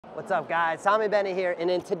What's up guys, TommieBAcademy here,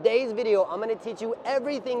 and in today's video I'm going to teach you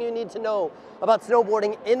everything you need to know about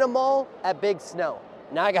snowboarding in a mall at Big Snow.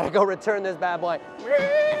 Now I gotta go return this bad boy.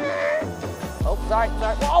 Oh, sorry,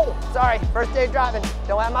 whoa, sorry, first day driving,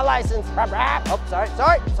 don't have my license. Oh,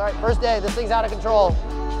 sorry, first day, this thing's out of control.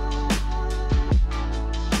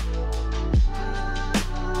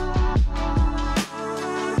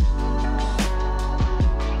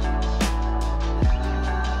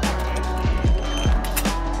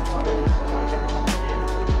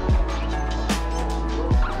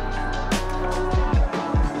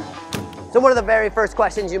 So one of the very first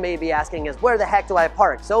questions you may be asking is, where the heck do I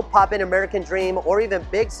park? So pop in American Dream or even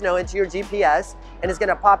Big Snow into your GPS, and it's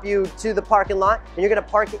gonna pop you to the parking lot, and you're gonna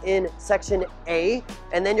park in section A,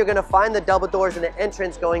 and then you're gonna find the double doors in the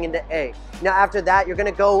entrance going into A. Now after that, you're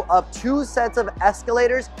gonna go up 2 sets of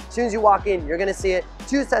escalators. As soon as you walk in, you're gonna see it,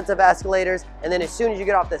 2 sets of escalators, and then as soon as you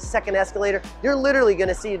get off the second escalator, you're literally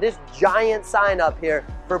gonna see this giant sign up here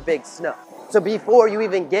for Big Snow. So before you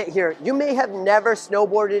even get here, you may have never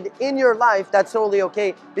snowboarded in your life. That's totally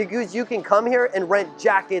okay, because you can come here and rent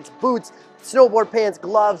jackets, boots, snowboard pants,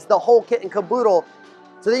 gloves, the whole kit and caboodle,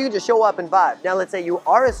 so that you can just show up and vibe. Now let's say you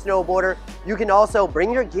are a snowboarder, you can also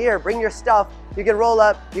bring your gear, bring your stuff, you can roll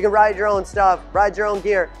up, you can ride your own stuff, ride your own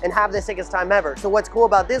gear, and have the sickest time ever. So what's cool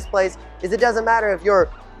about this place is it doesn't matter if you're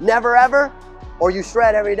never ever or you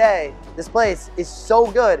shred every day. This place is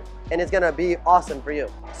so good and it's gonna be awesome for you.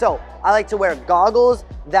 So I like to wear goggles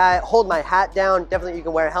that hold my hat down. Definitely you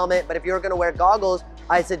can wear a helmet, but if you're gonna wear goggles,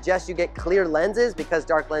 I suggest you get clear lenses because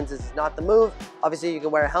dark lenses is not the move. Obviously you can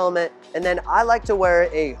wear a helmet. And then I like to wear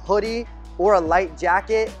a hoodie or a light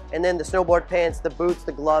jacket, and then the snowboard pants, the boots,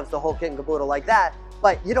 the gloves, the whole kit and caboodle like that.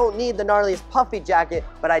 But you don't need the gnarliest puffy jacket,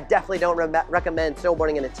 but I definitely don't recommend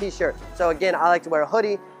snowboarding in a t-shirt. So again, I like to wear a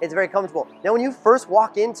hoodie. It's very comfortable. Now when you first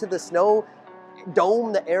walk into the snow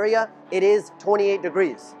dome, the area, it is 28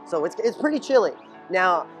 degrees. So it's pretty chilly.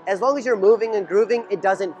 Now, as long as you're moving and grooving, it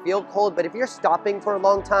doesn't feel cold, but if you're stopping for a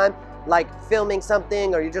long time, like filming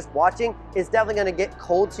something or you're just watching, it's definitely gonna get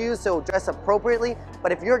cold to you, so dress appropriately.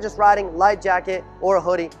 But if you're just riding light jacket or a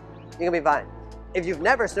hoodie, you're gonna be fine. If you've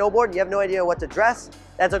never snowboarded, you have no idea what to dress,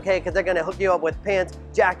 that's okay, because they're gonna hook you up with pants,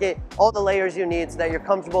 jacket, all the layers you need so that you're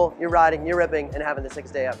comfortable, you're riding, you're ripping, and having the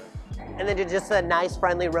sickest day ever. And then just a nice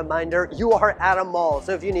friendly reminder, you are at a mall.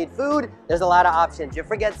 So if you need food, there's a lot of options. You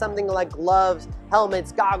forget something like gloves,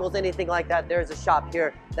 helmets, goggles, anything like that, there's a shop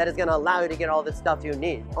here that is gonna allow you to get all the stuff you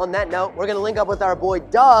need. On that note, we're gonna link up with our boy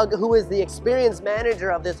Doug, who is the experience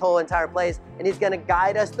manager of this whole entire place, and he's gonna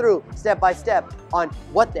guide us through step by step on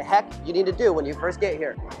what the heck you need to do when you first get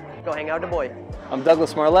here. Go hang out with the boy. I'm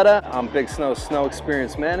Douglas Marletta. I'm Big Snow's Snow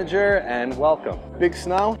Experience Manager, and welcome. Big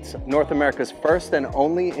Snow, it's North America's first and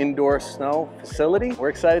only indoor snow facility. We're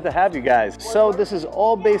excited to have you guys. So this is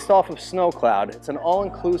all based off of SnowCloud. It's an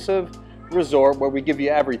all-inclusive resort where we give you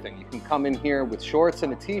everything. You can come in here with shorts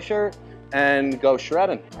and a t-shirt and go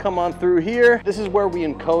shredding. Come on through here. This is where we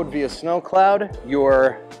encode via SnowCloud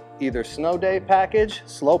your either snow day package,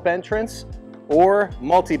 slope entrance, or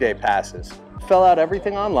multi-day passes. Fill out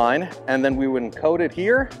everything online, and then we would encode it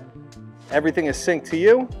here. Everything is synced to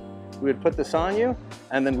you. We would put this on you,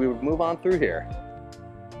 and then we would move on through here.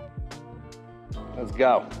 Let's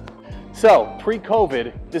go. So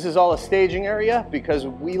pre-COVID, this is all a staging area because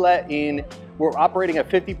we let in, we're operating at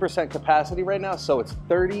 50% capacity right now, so it's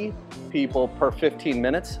 30 people per 15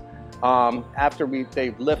 minutes. After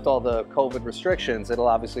they lift all the COVID restrictions, it'll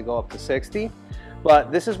obviously go up to 60.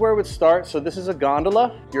 But this is where it would start. So this is a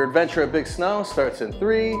gondola. Your adventure at Big Snow starts in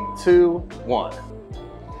 3, 2, 1.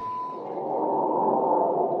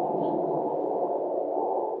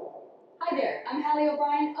 Hi there, I'm Hallie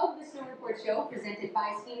O'Brien of the Snow Report Show, presented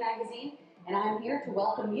by Ski Magazine, and I'm here to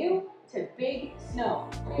welcome you to Big Snow.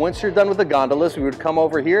 Once you're done with the gondolas, we would come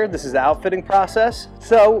over here. This is the outfitting process.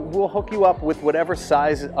 So we'll hook you up with whatever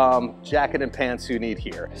size jacket and pants you need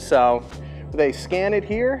here. So they scan it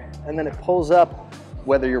here, and then it pulls up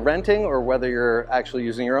whether you're renting or whether you're actually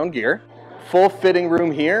using your own gear. Full fitting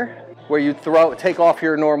room here, where you take off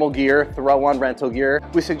your normal gear, throw on rental gear.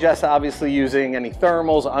 We suggest obviously using any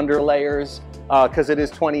thermals, underlayers, because it is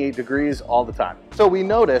 28 degrees all the time. So we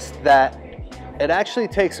noticed that it actually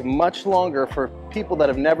takes much longer for people that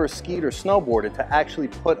have never skied or snowboarded to actually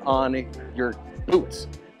put on your boots.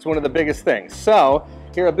 It's one of the biggest things. So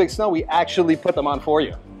here at Big Snow, we actually put them on for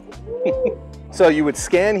you. So you would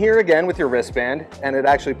scan here again with your wristband, and it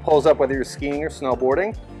actually pulls up whether you're skiing or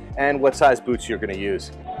snowboarding and what size boots you're gonna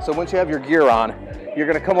use. So once you have your gear on, you're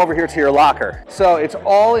gonna come over here to your locker. So it's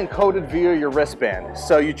all encoded via your wristband.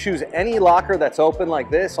 So you choose any locker that's open like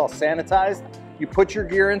this, all sanitized. You put your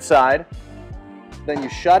gear inside, then you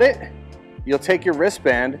shut it, you'll take your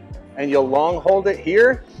wristband and you'll long hold it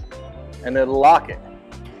here and it'll lock it.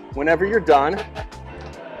 Whenever you're done,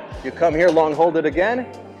 you come here, long hold it again,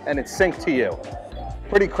 and it's synced to you.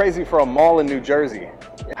 Pretty crazy for a mall in New Jersey.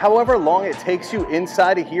 However long it takes you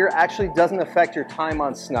inside of here actually doesn't affect your time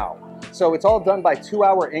on snow. So it's all done by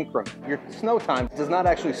 2-hour increment. Your snow time does not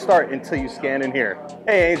actually start until you scan in here.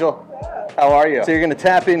 Hey Angel, how are you? So you're gonna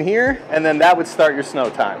tap in here and then that would start your snow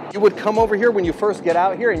time. You would come over here when you first get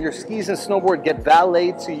out here and your skis and snowboard get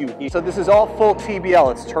valeted to you here. So this is all full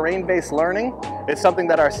TBL, it's terrain-based learning. It's something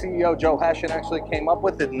that our CEO, Joe Hession, actually came up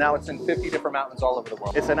with, and now it's in 50 different mountains all over the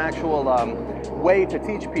world. It's an actual way to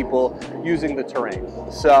teach people using the terrain.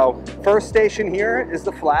 So first station here is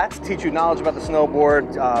the flats, teach you knowledge about the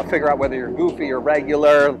snowboard, figure out whether you're goofy or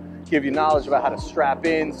regular, give you knowledge about how to strap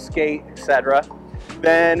in, skate, etc.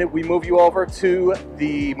 Then we move you over to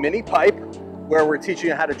the mini pipe, where we're teaching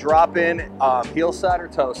you how to drop in heel side or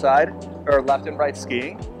toe side, or left and right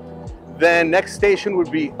skiing. Then next station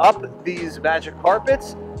would be up these magic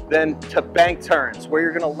carpets, then to bank turns, where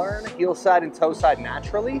you're gonna learn heel side and toe side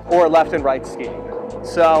naturally, or left and right skiing.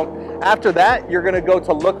 So after that, you're gonna go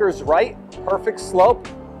to looker's right, perfect slope,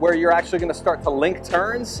 where you're actually gonna start to link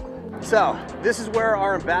turns. So this is where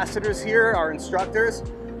our ambassadors here, our instructors,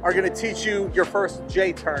 are gonna teach you your first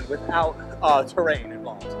J turn without terrain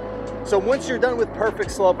involved. So once you're done with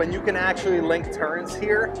perfect slope and you can actually link turns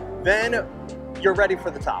here, then you're ready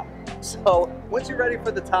for the top. So once you're ready for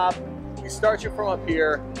the top, we start you from up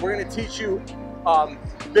here. We're gonna teach you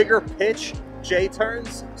bigger pitch J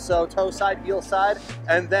turns, so toe side, heel side,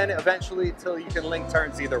 and then eventually till you can link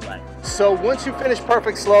turns either way. So once you finish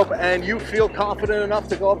perfect slope and you feel confident enough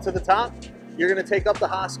to go up to the top, you're gonna take up the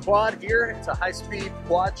Haas quad here. It's a high-speed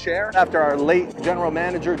quad chair. After our late general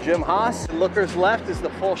manager, Jim Haas, looker's left is the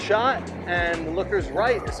full shot and looker's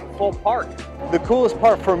right is a full park. The coolest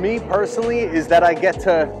part for me personally is that I get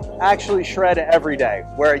to actually shred every day,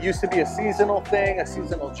 where it used to be a seasonal thing, a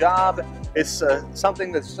seasonal job. It's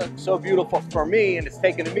something that's so beautiful for me, and it's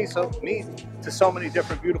taken me to so many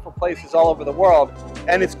different beautiful places all over the world.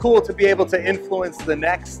 And it's cool to be able to influence the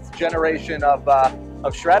next generation of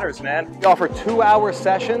shredders, man. We offer 2-hour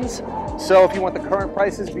sessions. So if you want the current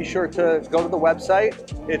prices, be sure to go to the website.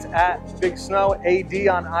 It's at Big Snow AD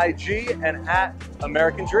on IG and at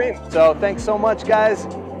American Dream. So thanks so much, guys.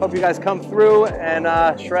 Hope you guys come through and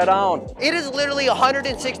shred on. It is literally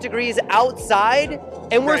 106 degrees outside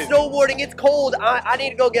and we're snowboarding. It's cold. I need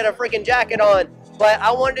to go get a freaking jacket on. But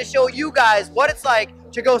I wanted to show you guys what it's like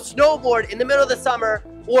to go snowboard in the middle of the summer,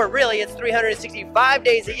 or really it's 365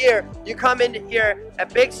 days a year. You come in here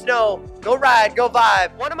at Big Snow, go ride, go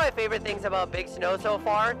vibe. One of my favorite things about Big Snow so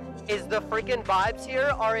far is the freaking vibes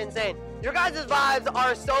here are insane. Your guys' vibes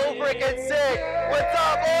are so freaking sick. What's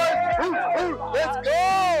up, boys? Let's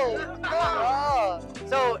go! Let's go!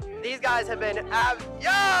 So these guys have been,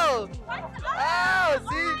 yo! Oh,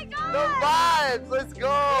 see? The vibes, let's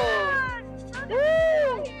go!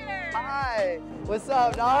 Woo! Hi, what's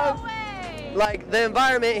up, dog? Like, the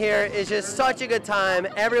environment here is just such a good time.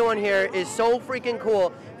 Everyone here is so freaking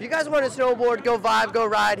cool. If you guys want to snowboard, go vibe, go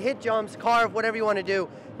ride, hit jumps, carve, whatever you want to do,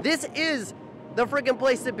 this is the freaking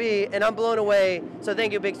place to be, and I'm blown away. So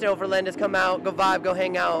thank you, Big Snow, for letting us come out, go vibe, go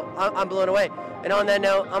hang out. I'm blown away. And on that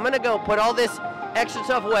note, I'm gonna go put all this extra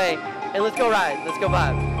stuff away, and let's go ride, let's go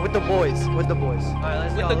vibe with the boys, All right,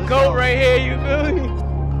 let's go. With the goat right here, you feel me?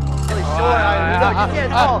 Really short.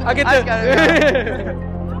 I get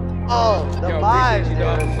the. Oh, the vibes, you know,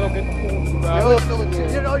 I'm so good to see you, bro.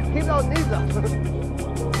 You know, keep those knees up.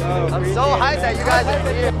 Yo, I'm so hyped that you guys are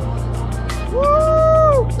here.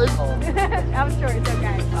 Woo! I'm sure it's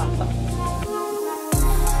okay.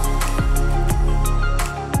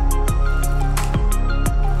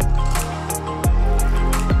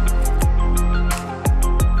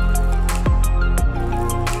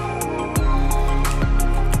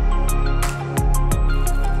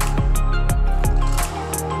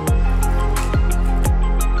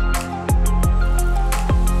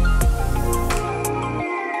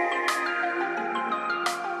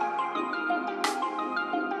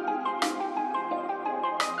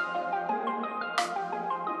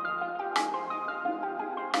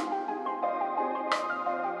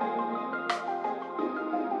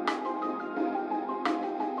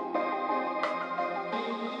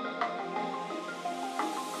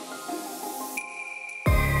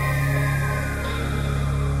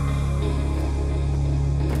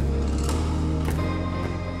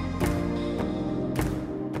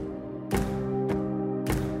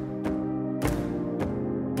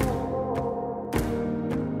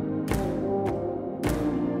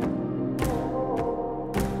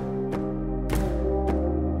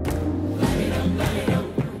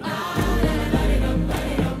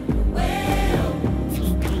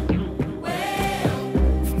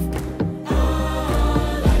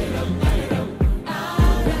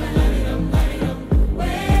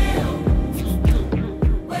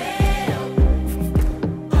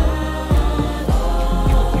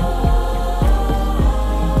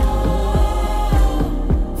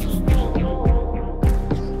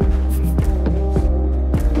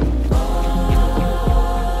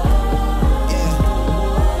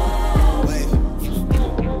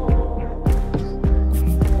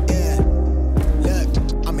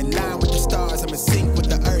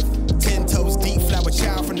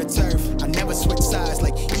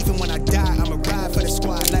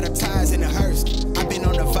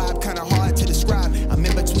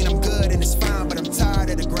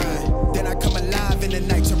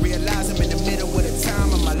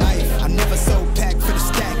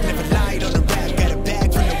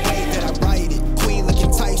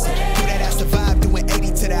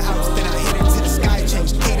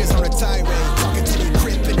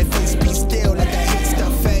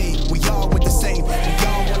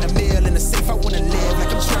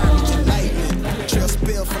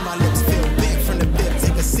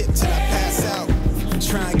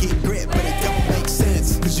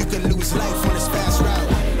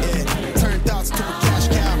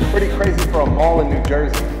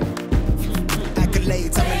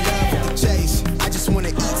 blades. I'm in love with the chase. I just wanna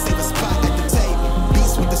eat, save a spot at the table.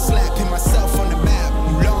 Beast with the slap, pin myself on the map.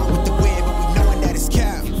 You long with the wind, but we knowing that it's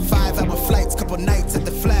cap. 5-hour flights, couple nights at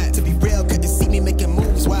the flat. To be real, couldn't see me making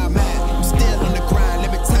moves while I'm at. I'm still on the grind,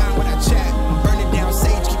 limit time when I chat. I'm burning down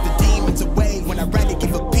sage, keep the demons away. When I write it,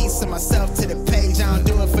 give a piece of myself to the page. I don't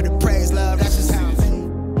do it for the praise, love, that's just how I'm.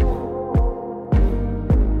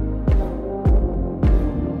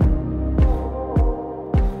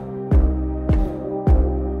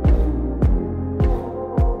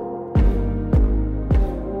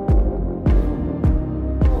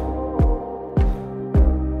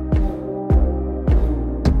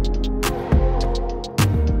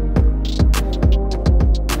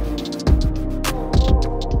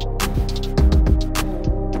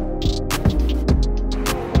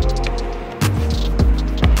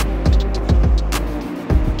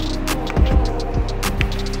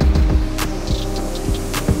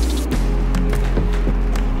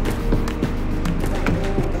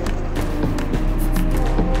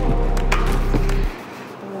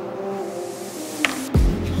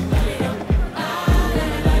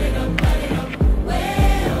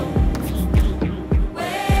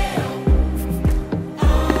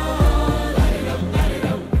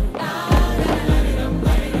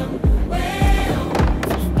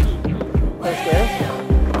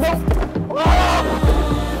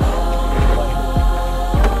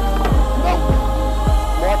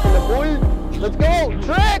 Let's go,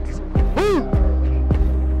 tricks! Woo!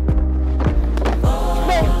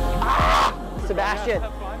 Sebastian,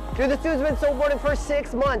 dude, this dude's been snowboarding for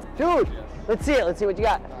 6 months. Dude, let's see it. Let's see what you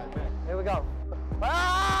got. Here we go.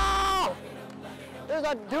 Oh! There's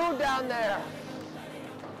a dude down there.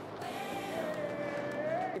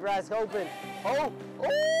 Keep your eyes open. Oh,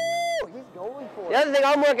 oh, he's going for it. The other thing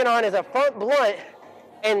I'm working on is a front blunt,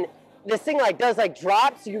 and this thing does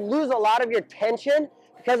drops. You lose a lot of your tension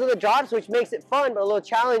because of the drops, which makes it fun, but a little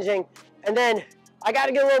challenging. And then I got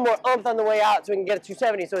to get a little more oomph on the way out so we can get a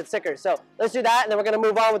 270 so it's sicker. So let's do that, and then we're going to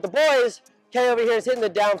move on with the boys. Kenny over here is hitting the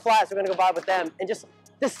down flat, so we're going to go vibe with them. And just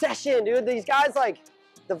this session, dude, these guys,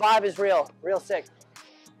 the vibe is real sick.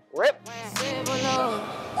 Rip. Boy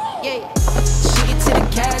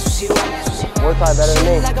side better than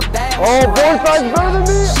me. Oh, boy side's better than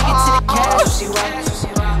me.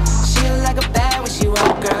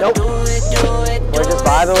 Nope. We're just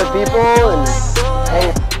vibing with people and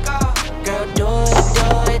hanging.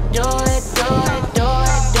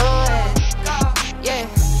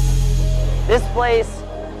 This place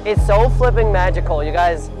is so flipping magical. You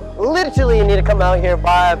guys literally need to come out here,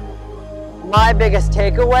 vibe. My biggest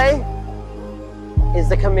takeaway is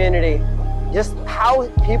the community. Just how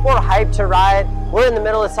people are hyped to ride. We're in the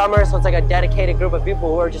middle of summer, so it's like a dedicated group of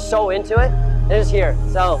people who are just so into it. They're just here.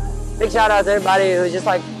 So big shout out to everybody who's just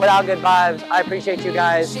put out good vibes. I appreciate you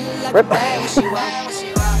guys. Rip. I'm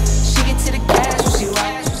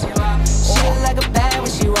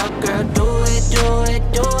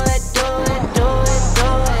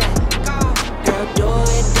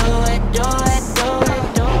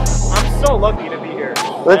so lucky to be here.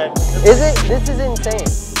 This is insane.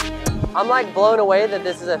 I'm blown away that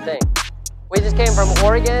this is a thing. We just came from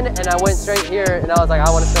Oregon and I went straight here and I was like, I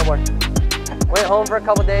want to snowboard. Went home for a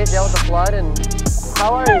couple days, dealt with the flood, and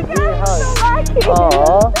how are you?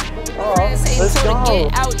 Aww. Let's go.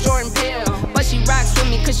 Out Jordan Pill, but she rocks with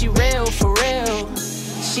me cause she real, for real.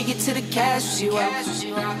 She get to the cash when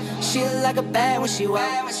she walk. She look like a bad when she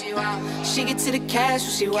walk. She get to the cash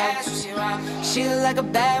when she walk. She look like a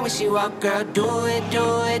bad when she walk. Girl, do it,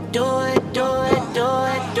 do it, do it, do it, do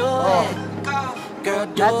it, do it. Girl,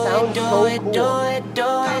 do it, do it, do it, do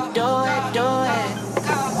it, do it, do it.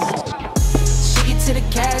 She get to the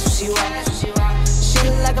cash when she walk. She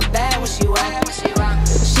look like a bad when she walk.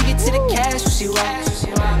 She get to the cash when she walk.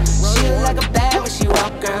 She look like a bad when she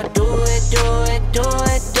walk. Girl, do it, do it, do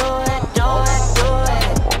it, do it, do it, do it.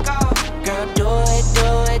 Girl, do it, do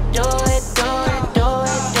it, do it, do it, do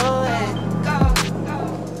it, do it.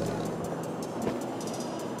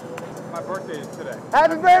 My birthday is today.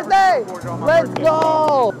 Happy birthday! Let's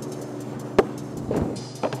go!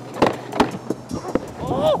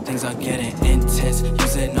 Things are getting intense,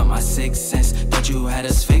 using up my 6th sense. Thought you had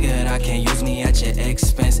us figured, I can't use me at your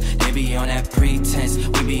expense. They be on that pretense,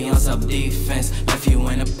 we be on some defense. Left you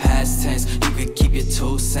in the past tense, you could keep your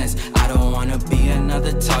 2 cents. I don't wanna be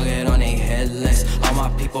another target on a hit list. All my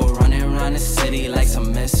people running around the city like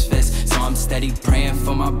some misfits. So I'm steady praying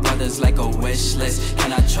for my brothers like a wish list.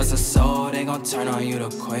 Can I trust a soul? They gon' turn on you the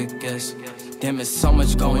quickest. Damn, there's so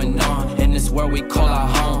much going on in this world we call our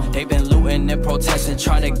home. They've been looting and protesting,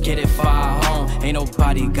 trying to get it far home. Ain't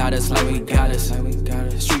nobody got us like we got us.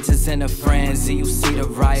 Streets is in a frenzy, you see the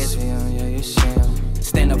riots.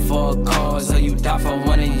 Stand up for a cause, or you die for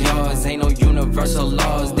one of yours. Ain't no universal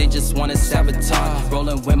laws, they just wanna sabotage.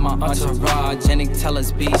 Rolling with my entourage, and they tell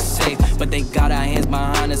us be safe, but they got our hands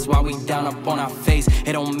behind us while we down up on our face.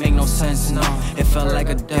 It don't make no sense, no. It felt like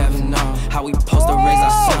a death, no. How we supposed to raise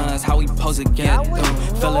our sons, how we supposed to get through.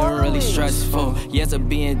 Feeling really stressful, years of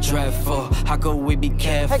being dreadful. How could we be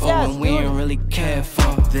careful when we ain't really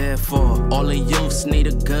careful? Therefore, all the youths need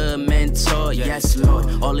a good mentor. Yes,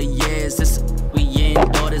 Lord. All the years, this we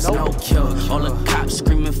endure, there's no cure. All the cops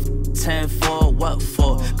screaming 10 for what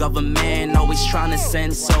for? Government always trying to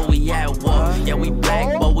send, so we at war. Yeah, we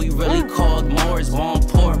black, but we really called Moors, born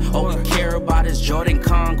poor. All we care about is Jordan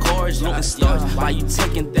Concords, looting stores. Why you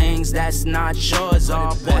taking things that's not yours?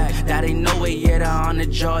 Oh boy, that ain't no way yet on the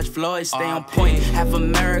George Floyd. Stay on point. Half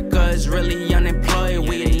America is really unemployed.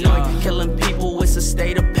 We annoyed, killing people. It's a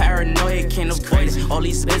state of paranoia. Can't avoid it. All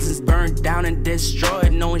these businesses burned down and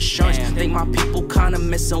destroyed. No insurance. Think my people kinda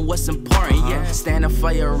missing what's important. Yeah, stand up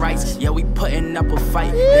for your rights. Yeah, we putting up a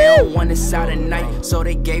fight. They don't want us out at night, so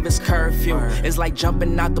they gave us curfew. It's like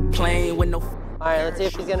jumping out the plane with no. All right, let's see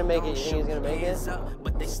if he's gonna make it. You think he's gonna make it?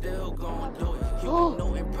 But they still gonna do it.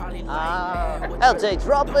 LJ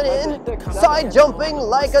dropping in, side jumping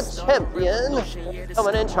like a champion.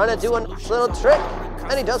 Coming in, trying to do a nice little trick,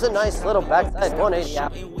 and he does a nice little backside 180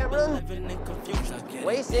 out.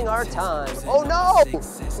 Wasting our time. Oh no!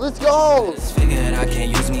 Let's go! Figured I can't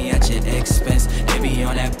use me at your expense. They be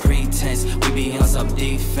on that pretense, we be on some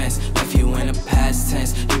defense. Left you in the past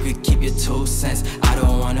tense, you could keep your 2 cents. I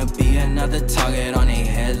don't wanna be another target on a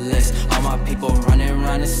head list. All my people running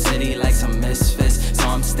around the city like some misfits. So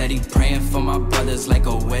I'm steady praying for my brothers like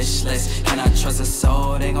a wish list. Can I trust a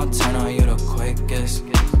soul? They gon' turn on you the quickest.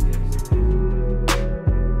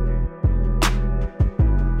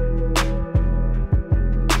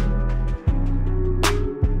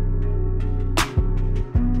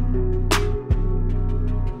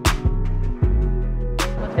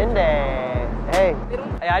 Hey,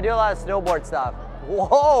 I do a lot of snowboard stuff.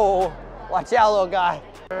 Whoa! Watch out, little guy.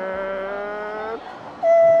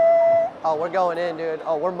 Oh, we're going in, dude.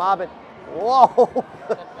 Oh, we're mobbing. Whoa!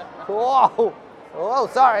 Whoa! Whoa,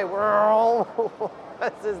 sorry.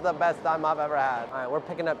 This is the best time I've ever had. All right, we're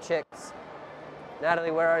picking up chicks.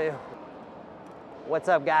 Natalie, where are you? What's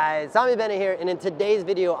up, guys? TommieBAcademy here, and in today's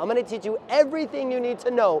video, I'm gonna teach you everything you need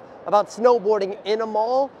to know about snowboarding in a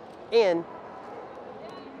mall and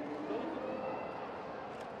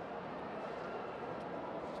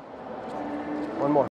one more.